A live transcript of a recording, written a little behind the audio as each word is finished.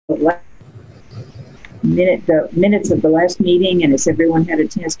the minutes of the last meeting, and has everyone had a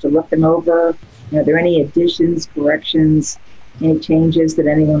chance to look them over? Are there any additions, corrections, any changes that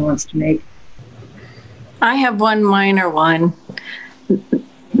anyone wants to make? I have one minor one.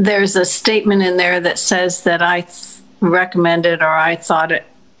 There's a statement in there that says that I recommended, or I thought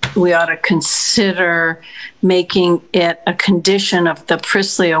we ought to consider making it a condition of the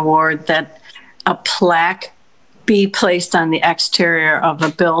Priestley Award that a plaque be placed on the exterior of a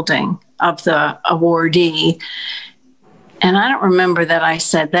building of the awardee. And I don't remember that I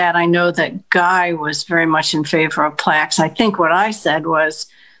said that. I know that Guy was very much in favor of plaques. I think what I said was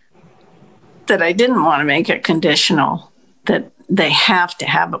that I didn't want to make it conditional, that they have to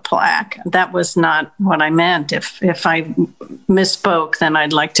have a plaque. That was not what I meant. If I misspoke, then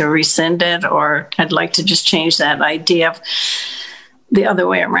I'd like to rescind it, or I'd like to just change that idea of the other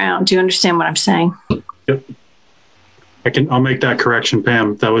way around. Do you understand what I'm saying? Yep. I'll make that correction,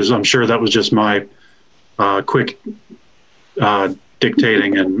 Pam. I'm sure that was just my quick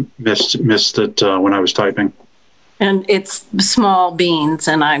dictating and missed it when I was typing. And it's small beans,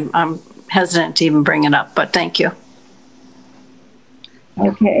 and I'm hesitant to even bring it up, but thank you.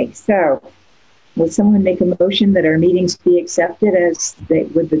 Okay, so will someone make a motion that our meetings be accepted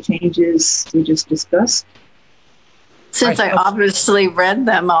with the changes we just discussed? Since I obviously read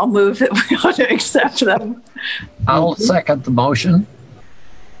them, I'll move that we ought to accept them. I'll second the motion.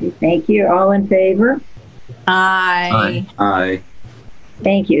 Thank you. All in favor? Aye. Aye.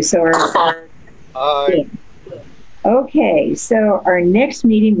 Thank you. So Aye. Okay, so our next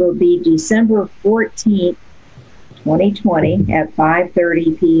meeting will be December 14th, 2020 at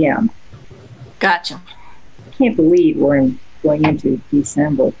 5:30 p.m. Gotcha. I can't believe we're going into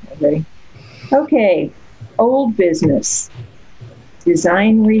December already. Okay, old business,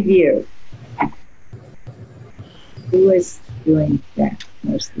 design review. Who is doing that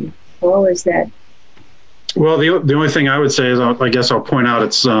mostly? Paul, is that? Well, the only thing I would say is I guess I'll point out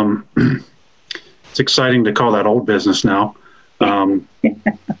it's exciting to call that old business now.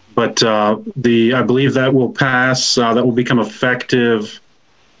 But I believe that will pass. That will become effective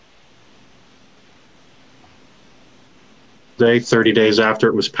 30 days after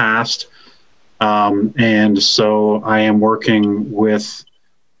it was passed. And so I am working with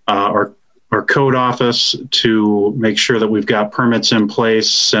our code office to make sure that we've got permits in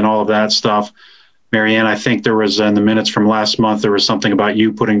place and all of that stuff. Marianne, I think there was in the minutes from last month, there was something about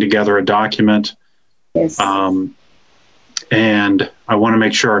you putting together a document. Yes. And I want to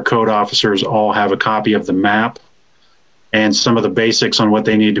make sure our code officers all have a copy of the map and some of the basics on what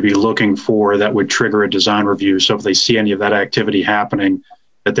they need to be looking for that would trigger a design review. So if they see any of that activity happening,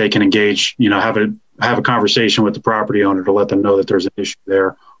 that they can engage, have a conversation with the property owner to let them know that there's an issue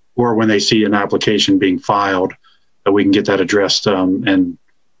there, or when they see an application being filed, that we can get that addressed and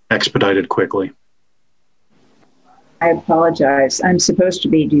expedited quickly. I apologize. I'm supposed to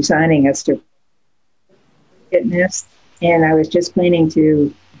be designing a certificate, and I was just planning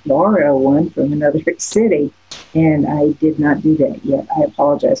to borrow one from another city, and I did not do that yet. I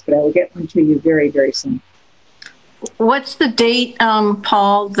apologize, but I will get one to you very, very soon. What's the date,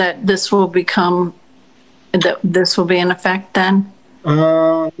 Paul, that this will be in effect then?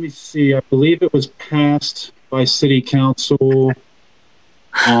 Let me see. I believe it was passed by City Council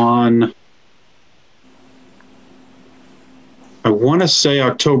on, I want to say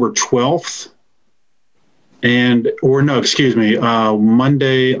October 12th.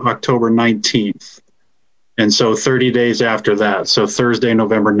 Monday, October 19th. And so 30 days after that. So Thursday,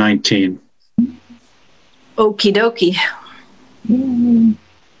 November 19th. Okie dokie. Yay.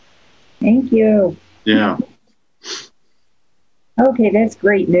 Thank you. Yeah. Okay, that's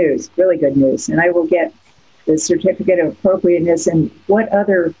great news. Really good news. And I will get the certificate of appropriateness. And what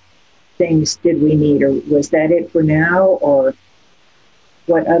other things did we need? Or was that it for now? Or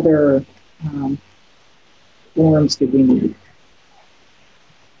what other forms did we need?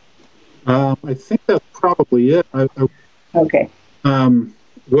 I think that's probably it. Okay.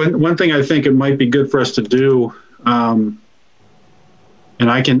 One thing I think it might be good for us to do, and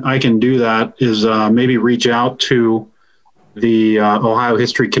I can do that, is maybe reach out to the Ohio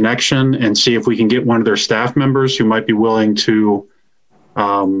History Connection and see if we can get one of their staff members who might be willing to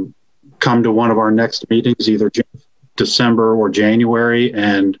come to one of our next meetings, either December or January,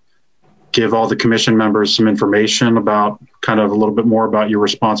 and give all the commission members some information about kind of a little bit more about your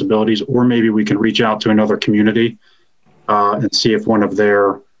responsibilities, or maybe we can reach out to another community and see if one of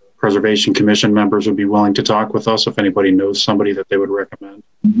their Preservation Commission members would be willing to talk with us, if anybody knows somebody that they would recommend.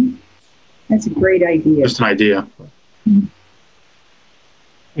 Mm-hmm. That's a great idea. Just an idea. Mm-hmm.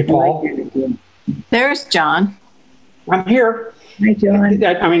 Hey, Paul. There's John. I'm here. Hi, John.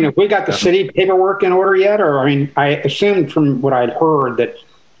 I mean, have we got the city paperwork in order yet? Or, I mean, I assumed from what I'd heard that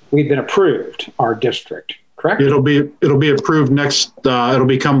we've been approved, our district, correct? It'll be approved next. It'll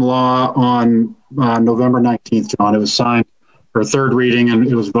become law on November 19th, John. It was signed for third reading and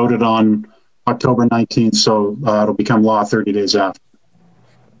it was voted on October 19th. So it'll become law 30 days after.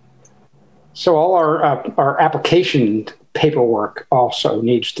 So all our application paperwork also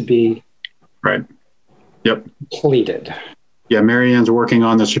needs to be right. Yep. completed. Yeah, Mary Ann's working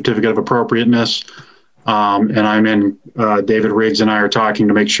on the certificate of appropriateness, and I'm in. David Riggs and I are talking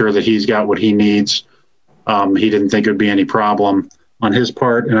to make sure that he's got what he needs. He didn't think it would be any problem on his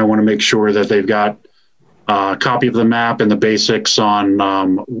part, and I want to make sure that they've got a copy of the map and the basics on,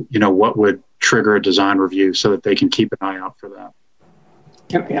 what would trigger a design review, so that they can keep an eye out for that.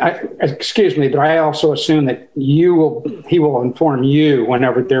 Excuse me, but I also assume that he will inform you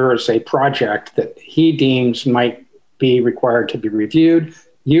whenever there is a project that he deems might be required to be reviewed.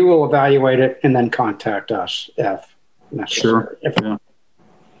 You will evaluate it and then contact us if necessary. Sure. Yeah.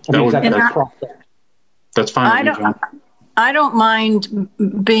 That's fine with me, John. I don't mind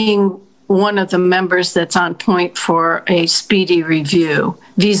being one of the members that's on point for a speedy review,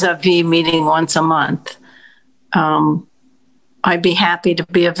 vis-a-vis meeting once a month. I'd be happy to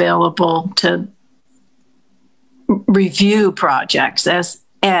be available to review projects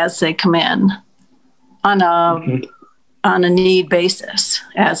as they come in on a need basis,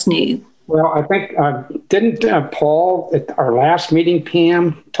 as need. Well, I think, didn't Paul at our last meeting,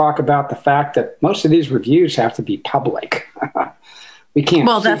 PM, talk about the fact that most of these reviews have to be public? We can't.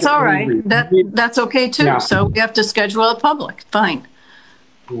 Well, that's all right. That's okay too. Yeah. So we have to schedule it public. Fine.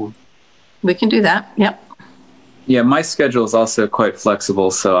 Yeah. We can do that. Yep. Yeah, my schedule is also quite flexible,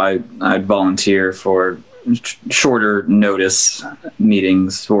 so I'd volunteer for shorter notice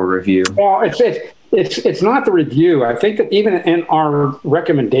meetings for review. Well, it's not the review. I think that even in our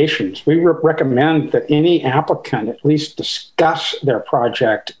recommendations, we recommend that any applicant at least discuss their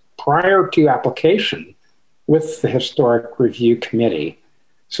project prior to application with the Historic Review Committee,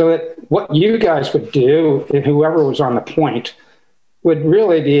 so that what you guys would do, whoever was on the point, would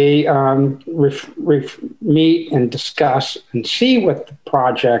really be meet and discuss and see what the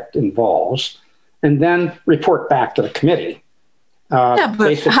project involves, and then report back to the committee. Yeah,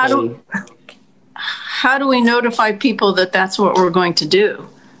 but how do we notify people that that's what we're going to do?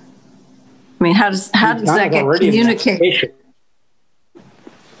 I mean, how does that get communicated?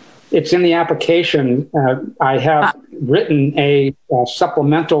 It's in the application. I have written a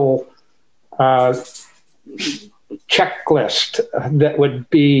supplemental checklist that would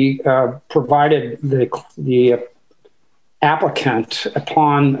be provided the applicant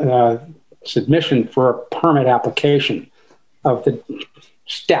upon submission for a permit application of the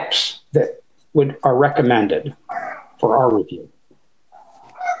steps that are recommended for our review.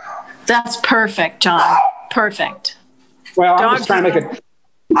 That's perfect, John. Perfect. Well, I'm just trying to make it.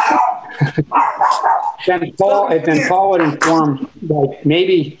 Then Paul would inform like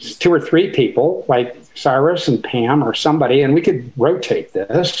maybe 2 or 3 people, like Cyrus and Pam or somebody, and we could rotate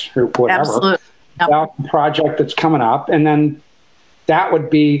this or whatever. Absolutely. Yep. About the project that's coming up, and then that would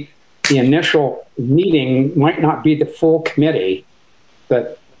be the initial meeting. Might not be the full committee,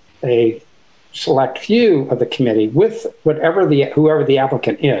 but a select few of the committee with whoever the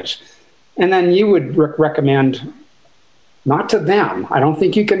applicant is, and then you would recommend. Not to them. I don't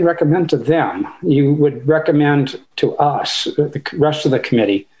think you can recommend to them. You would recommend to us, the rest of the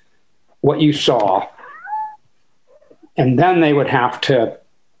committee, what you saw. And then they would have to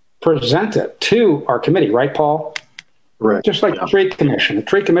present it to our committee, right, Paul? Right. Just like the tree commission. The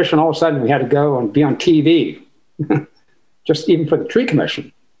tree commission, all of a sudden, we had to go and be on TV, just even for the tree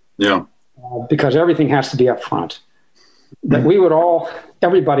commission. Yeah. Because everything has to be up front. That we would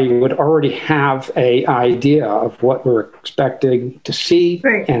everybody would already have an idea of what we're expecting to see,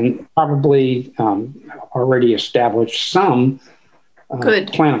 right, and probably already established some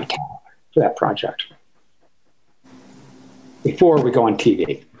plan of attack for that project before we go on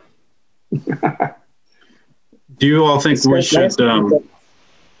TV. Do you all think we should...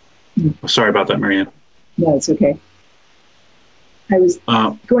 sorry about that, Marianne. No, it's okay. I was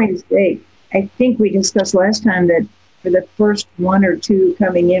going to say, I think we discussed last time that for the first 1 or 2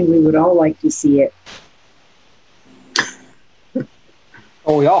 coming in, we would all like to see it.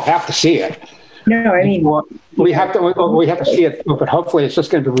 Oh, we all have to see it. No, I mean... We have to see it, but hopefully it's just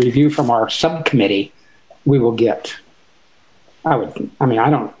going to be a review from our subcommittee we will get. I don't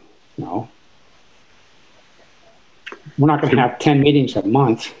know. We're not going to have 10 meetings a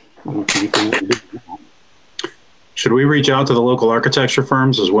month. I don't think. Should we reach out to the local architecture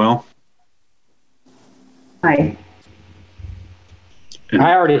firms as well? Hi.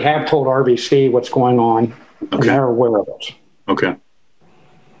 I already have told RBC what's going on, and they're aware of it. Okay.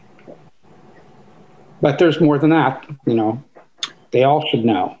 But there's more than that, They all should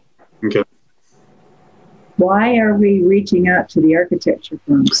know. Okay. Why are we reaching out to the architecture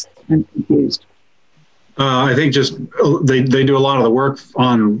firms? I'm confused. I think just they do a lot of the work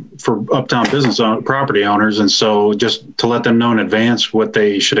for uptown business property owners, and so just to let them know in advance what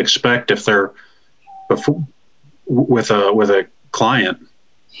they should expect if they're with a client.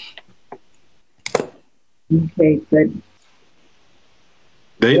 Okay, good.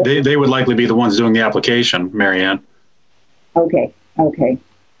 They would likely be the ones doing the application, Marianne. Okay.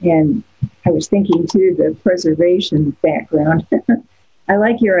 And I was thinking too, the preservation background. I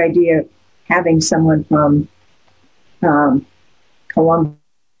like your idea of having someone from Columbus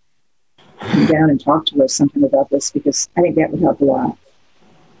come down and talk to us something about this, because I think that would help a lot.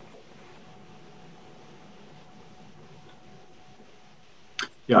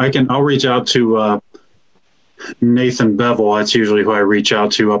 Yeah, I'll reach out to Nathan Bevel. That's usually who I reach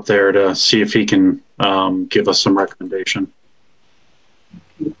out to up there to see if he can give us some recommendation.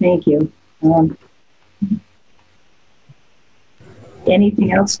 Thank you.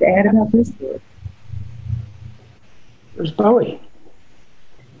 Anything else to add about this? There's Bowie.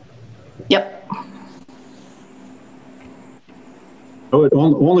 Yep.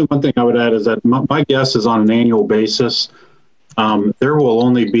 Only one thing I would add is that my guess is on an annual basis, there will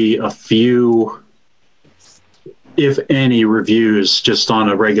only be a few, if any, reviews just on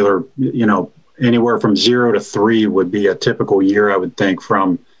a regular, anywhere from 0 to 3 would be a typical year, I would think,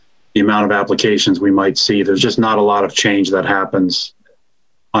 from the amount of applications we might see. There's just not a lot of change that happens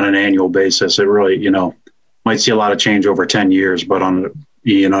on an annual basis. It really, might see a lot of change over 10 years, but on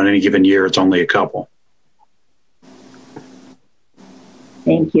any given year, it's only a couple.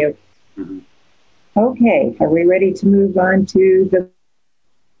 Thank you. Mm-hmm. Okay, are we ready to move on to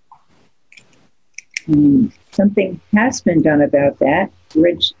something has been done about that.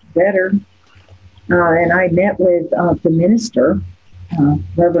 Rich Vedder and I met with the minister,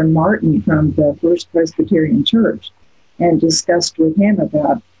 Reverend Martin from the First Presbyterian Church, and discussed with him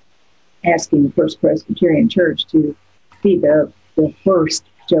about asking the First Presbyterian Church to be the first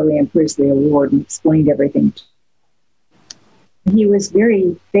Joanne Priestley Award, and explained everything. He was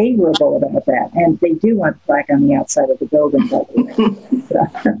very favorable about that, and they do want a plaque on the outside of the building, by the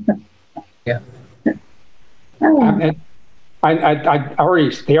way. Yeah.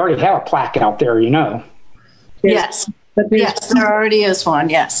 They already have a plaque out there, Yes. But yes, there already is one.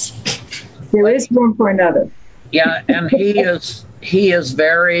 Yes. There is room for another. Yeah, and he is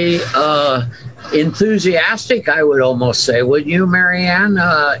very enthusiastic, I would almost say. Would you, Marianne,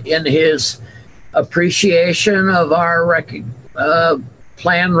 in his appreciation of our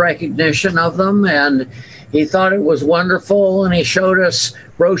planned recognition of them? And he thought it was wonderful, and he showed us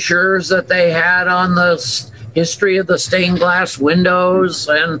brochures that they had on the history of the stained glass windows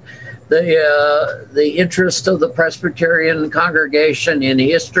and the interest of the Presbyterian congregation in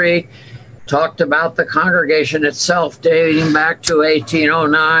history. Talked about the congregation itself dating back to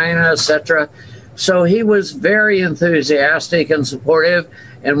 1809, etc. So he was very enthusiastic and supportive.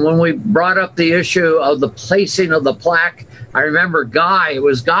 And when we brought up the issue of the placing of the plaque, I remember it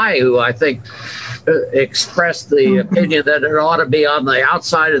was Guy who I think expressed the opinion that it ought to be on the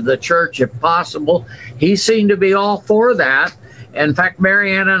outside of the church if possible. He seemed to be all for that. In fact,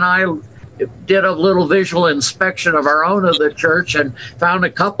 Marianne and I did a little visual inspection of our own of the church and found a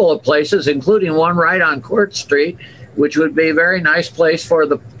couple of places, including one right on Court Street, which would be a very nice place for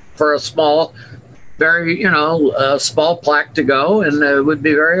a small, very small plaque to go, and it would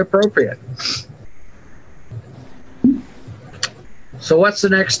be very appropriate. So what's the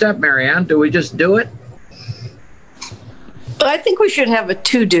next step, Marianne? Do we just do it? I think we should have a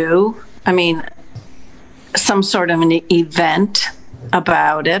to-do. I mean, some sort of an event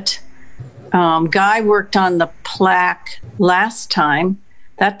about it. Guy worked on the plaque last time.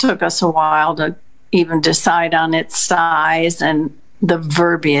 That took us a while to even decide on its size and the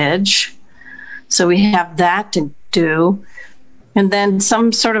verbiage. So we have that to do. And then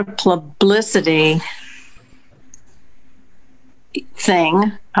some sort of publicity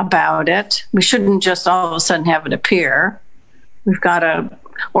thing about it. We shouldn't just all of a sudden have it appear. We've got to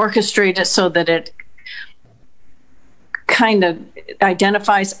orchestrate it so that it kind of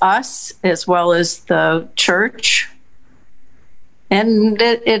identifies us as well as the church. And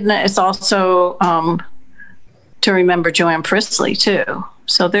it's also to remember Joanne Priestley too.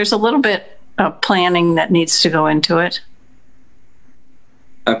 So there's a little bit of planning that needs to go into it.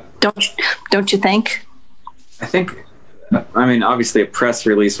 Don't you think? I think, obviously a press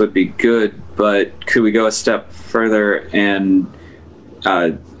release would be good, but could we go a step further and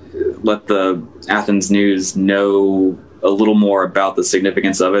let the Athens News know a little more about the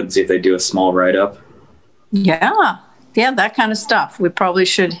significance of it and see if they do a small write-up? Yeah, that kind of stuff. We probably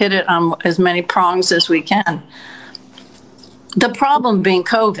should hit it on as many prongs as we can. The problem being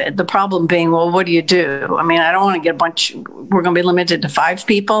COVID, the problem being, well, what do you do? I mean, I don't want to get we're going to be limited to 5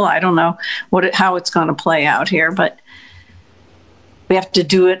 people. I don't know how it's going to play out here, but we have to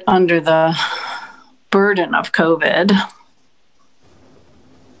do it under the burden of COVID.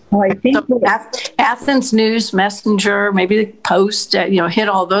 Well, I think so Athens News, Messenger, maybe Post, hit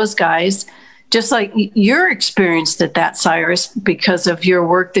all those guys. Just like you're experienced at that, Cyrus, because of your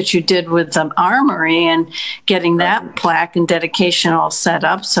work that you did with the Armory and getting that plaque and dedication all set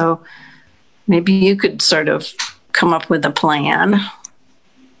up. So maybe you could sort of come up with a plan.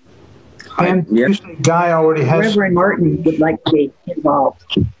 And usually Guy already has. Reverend Martin would like to be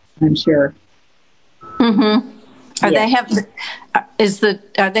involved, I'm sure. Mm-hmm. Are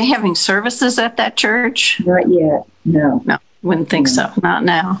they having services at that church? Not yet. No. No, wouldn't think so. Not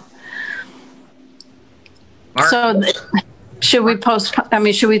now. So should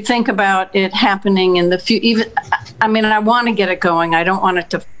we should we think about it happening in the future? I want to get it going. I don't want it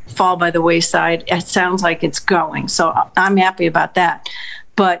to fall by the wayside. It sounds like it's going. So I'm happy about that.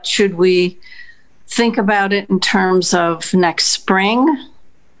 But should we think about it in terms of next spring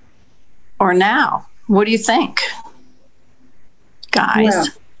or now? What do you think, guys? Well,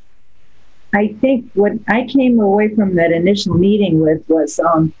 I think what I came away from that initial meeting with was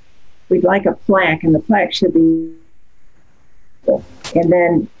we'd like a plaque, and the plaque should be, and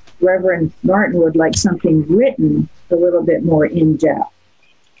then Reverend Martin would like something written a little bit more in depth.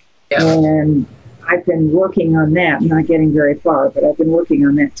 Yeah. And I've been working on that, not getting very far, but I've been working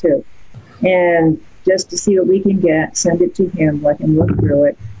on that too. And just to see what we can get, send it to him, let him look through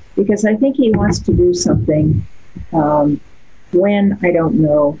it, because I think he wants to do something. When, I don't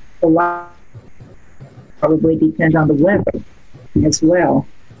know, a lot probably depend on the weather as well.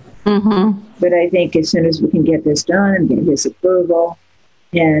 Mm-hmm. But I think as soon as we can get this done and get his approval,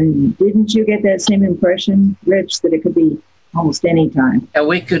 and didn't you get that same impression, Rich, that it could be almost any time? And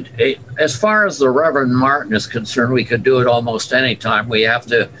we could, as far as the Reverend Martin is concerned, we could do it almost any time. We have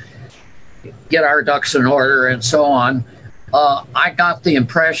to get our ducks in order and so on. I got the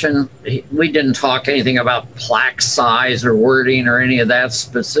impression we didn't talk anything about plaque size or wording or any of that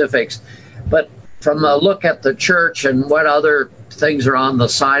specifics, but from a look at the church and what other things are on the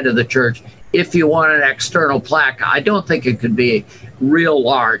side of the church, if you want an external plaque, I don't think it could be real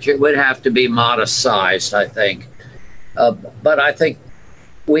large. It would have to be modest sized, I think. But I think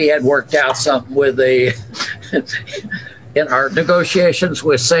we had worked out something with in our negotiations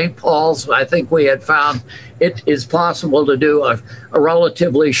with St. Paul's. I think we had found it is possible to do a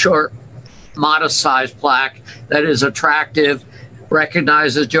relatively short, modest sized plaque that is attractive,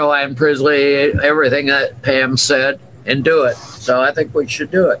 recognizes Joanne Prisley, everything that Pam said, and do it. So I think we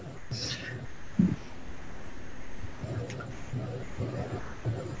should do it.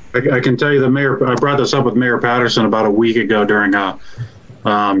 I can tell you the mayor, I brought this up with Mayor Patterson about a week ago during talking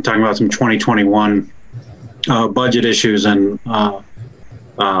about some 2021 budget issues, and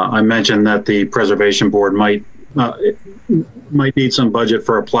I mentioned that the preservation board might need some budget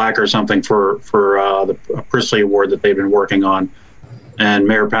for a plaque or something for the Prisley Award that they've been working on. And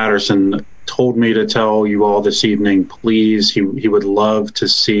Mayor Patterson told me to tell you all this evening, please, he would love to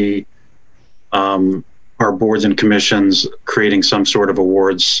see our boards and commissions creating some sort of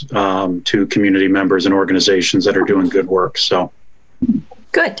awards to community members and organizations that are doing good work. So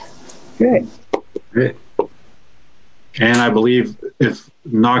good. And I believe, if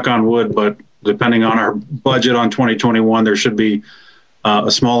knock on wood, but depending on our budget on 2021, there should be a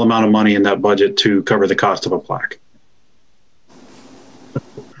small amount of money in that budget to cover the cost of a plaque.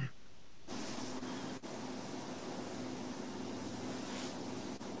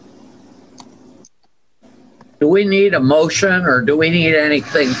 Do we need a motion, or do we need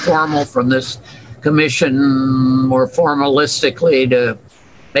anything formal from this commission more formalistically to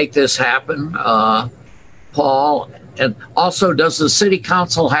make this happen, Paul? And also, does the city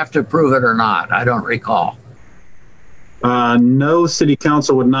council have to approve it or not? I don't recall. No, city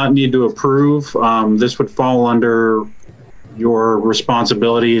council would not need to approve. This would fall under your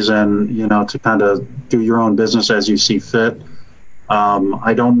responsibilities and, to kind of do your own business as you see fit.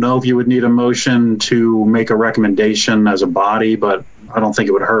 I don't know if you would need a motion to make a recommendation as a body, but I don't think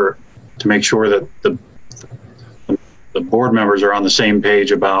it would hurt to make sure that the board members are on the same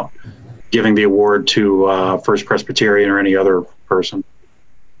page about giving the award to First Presbyterian or any other person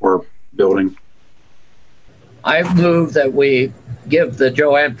or building. I've moved that we give the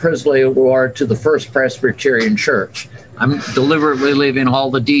Joanne Prisley Award to the First Presbyterian Church. I'm deliberately leaving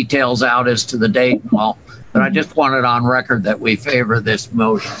all the details out as to the date and all, but I just wanted on record that we favor this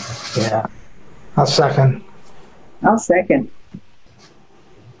motion. Yeah. I'll second. I'll second.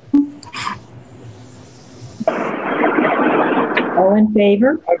 All in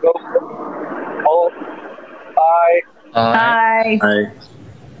favor? I go for all. Aye. Aye. Aye.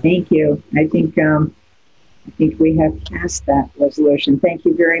 Thank you. I think we have passed that resolution. Thank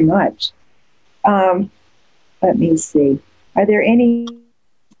you very much. Let me see. Are there any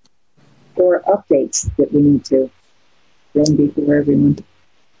or updates that we need to bring before everyone?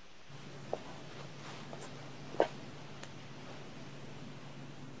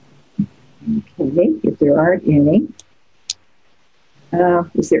 Okay, if there aren't any,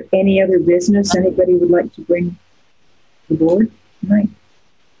 is there any other business anybody would like to bring to the board tonight?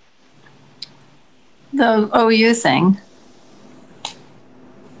 The OU thing.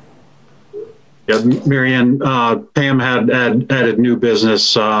 Yeah, Marianne, Pam had added new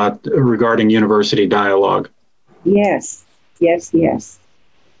business regarding university dialogue. Yes.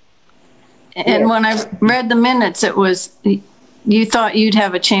 And when I read the minutes, it was, you thought you'd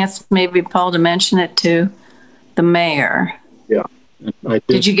have a chance, maybe, Paul, to mention it to the mayor. Yeah. I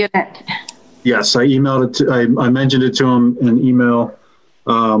Did you get it? Yes, I emailed it to, I mentioned it to him in email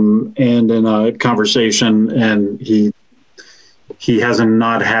and in a conversation, and he hasn't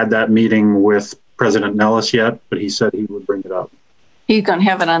not had that meeting with President Nellis yet, but he said he would bring it up. You're going to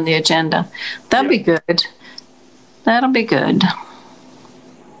have it on the agenda. That'll be good. That'll be good.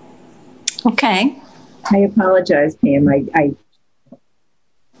 Okay. I apologize, Pam. I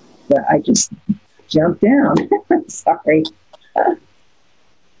just jumped down. Sorry.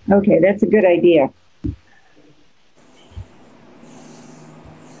 Okay, that's a good idea.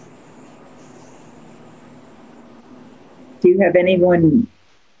 Do you have anyone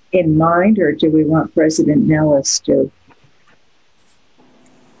in mind, or do we want President Nellis to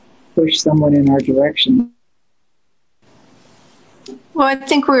push someone in our direction? Well, I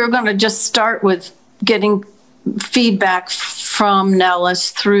think we were going to just start with getting feedback from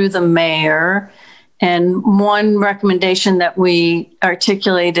Nellis through the mayor. And one recommendation that we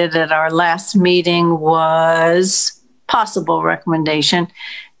articulated at our last meeting was, possible recommendation,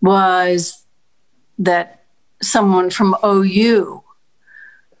 was that someone from OU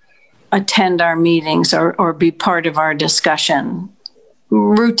attend our meetings or be part of our discussion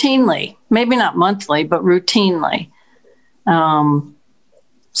routinely, maybe not monthly, but routinely.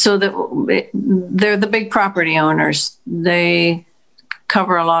 So that they're the big property owners. They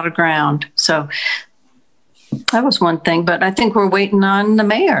cover a lot of ground. So that was one thing, but I think we're waiting on the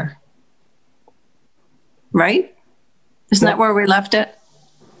mayor. Right? Isn't that where we left it?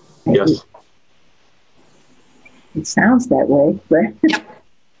 Yes. It sounds that way, but Yep.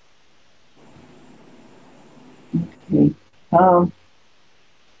 Okay.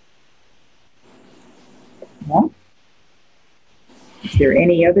 Well, is there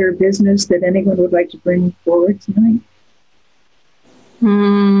any other business that anyone would like to bring forward tonight?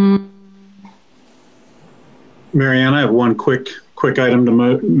 Marianne, I have one quick item to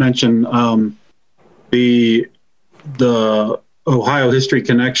mention. The Ohio History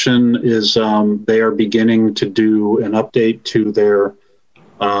Connection is they are beginning to do an update to their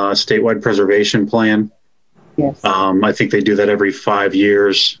statewide preservation plan. Yes. I think they do that every 5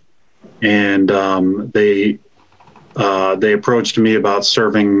 years, and they approached me about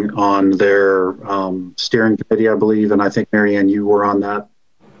serving on their steering committee, I believe, and I think Marianne, you were on that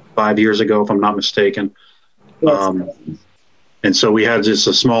 5 years ago, if I'm not mistaken. Yes. And so we had just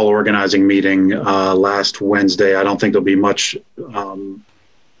a small organizing meeting last Wednesday. I don't think there'll be much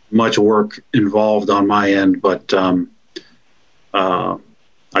work involved on my end, but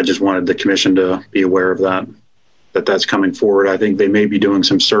I just wanted the commission to be aware of that's coming forward. I think they may be doing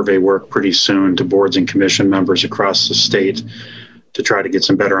some survey work pretty soon to boards and commission members across the state to try to get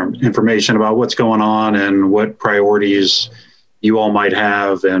some better information about what's going on and what priorities you all might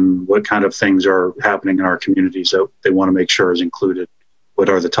have and what kind of things are happening in our communities that they want to make sure is included. What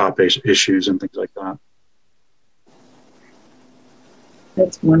are the top issues and things like that.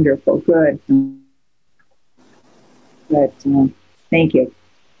 That's wonderful. Good. But thank you.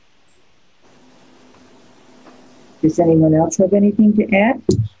 Does anyone else have anything to add?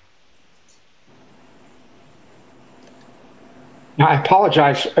 Now, I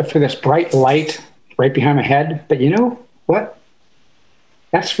apologize for this bright light right behind my head, but you know what?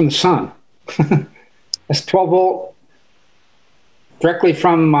 That's from the sun. That's 12 volt directly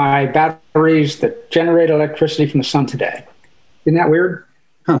from my batteries that generate electricity from the sun today. Isn't that weird?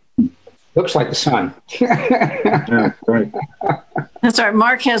 Huh. Looks like the sun. Yeah, right. That's all right.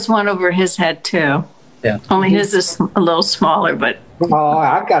 Mark has one over his head too. Yeah. Only his is a little smaller, but Oh,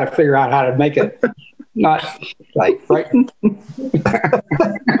 I've got to figure out how to make it not like right.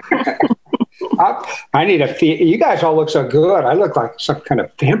 I need a. You guys all look so good. I look like some kind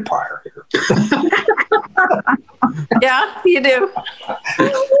of vampire here. yeah, you do.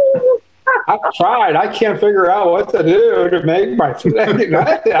 I've tried. I can't figure out what to do to make my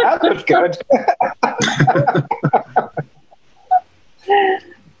that looks good.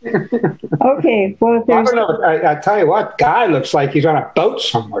 Okay, well, if I there's don't know. I tell you what, guy looks like he's on a boat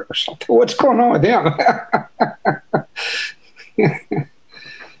somewhere or something. What's going on with him?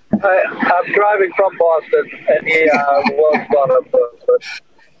 I'm driving from Boston, and he was on a boat.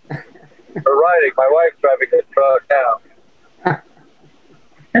 For riding, my wife's driving his truck now.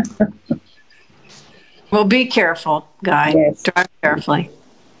 Well, be careful, Guy. Yes. Drive carefully.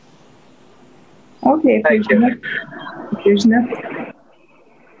 okay, Thank you. if there's nothing,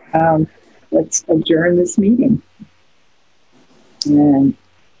 let's adjourn this meeting. And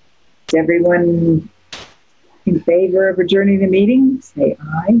is everyone in favor of adjourning the meeting? Say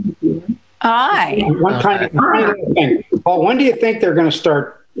aye. If you want. Aye. One kind of thing. Paul, when do you think they're going to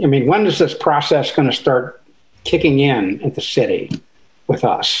start? I mean, when is this process going to start kicking in at the city with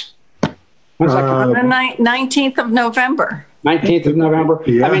us? When's that On the 19th of November. 19th of November?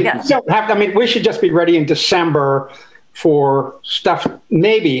 Yeah. I mean, Yeah. so I mean, we should just be ready in December for stuff.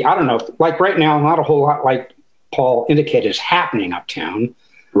 Maybe, I don't know, like right now, not a whole lot like Paul indicated is happening uptown.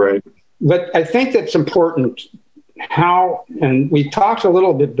 Right. But I think that's important how, and we talked a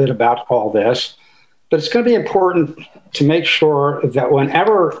little bit about all this, but it's going to be important to make sure that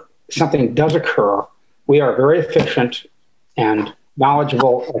whenever something does occur, we are very efficient and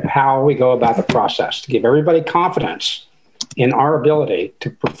knowledgeable of how we go about the process to give everybody confidence in our ability to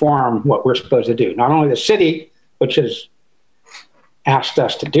perform what we're supposed to do. Not only the city, which has asked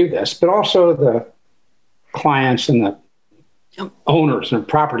us to do this, but also the clients and the owners and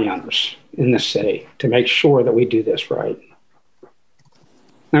property owners in the city to make sure that we do this right.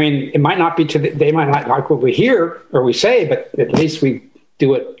 I mean, it might not be they might not like what we hear or we say, but at least we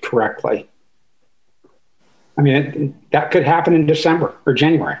do it correctly. I mean, that could happen in December or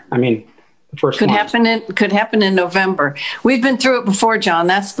January. I mean, the first Could month. happen in November. We've been through it before, John.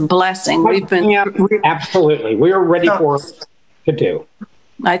 That's the blessing. We've been. Yeah, absolutely. We are ready for it to do.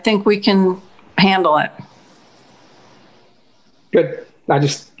 I think we can handle it. Good.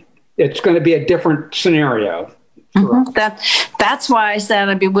 It's going to be a different scenario. Mm-hmm. That's why I said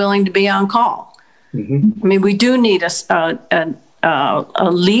I'd be willing to be on call. Mm-hmm. I mean, we do need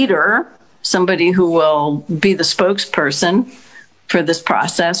a leader, somebody who will be the spokesperson for this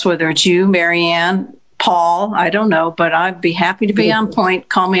process, whether it's you, Marianne, Paul, I don't know, but I'd be happy to be on point.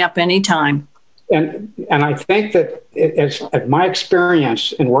 Call me up anytime. And I think that it's my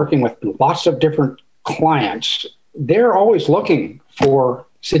experience in working with lots of different clients, they're always looking for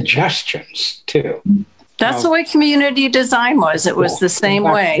suggestions too. That's the way community design was. It was the same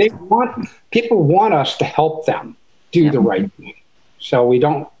way. People want us to help them do the right thing. So we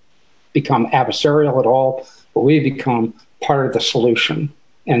don't become adversarial at all, but we become part of the solution.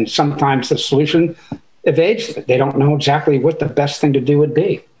 And sometimes the solution evades. They don't know exactly what the best thing to do would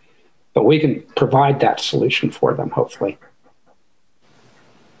be. But we can provide that solution for them, hopefully.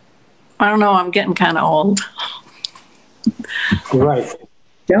 I don't know. I'm getting kind of old. You're right.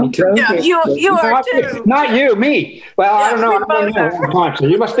 Don't Yeah, you are too. Not you, me. Well, Yeah, I don't know. we I've been both here a long time, so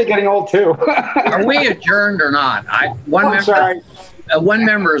you must be getting old too. Are we adjourned or not? I'm sorry. One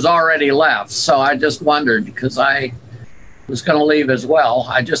member has already left, so I just wondered because I was going to leave as well.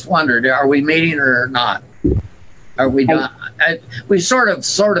 I just wondered, are we meeting or not? Are we done? We sort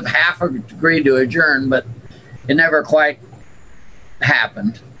of half agreed to adjourn, but it never quite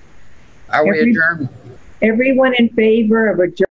happened. Are we adjourned? Everyone in favor of adjourning?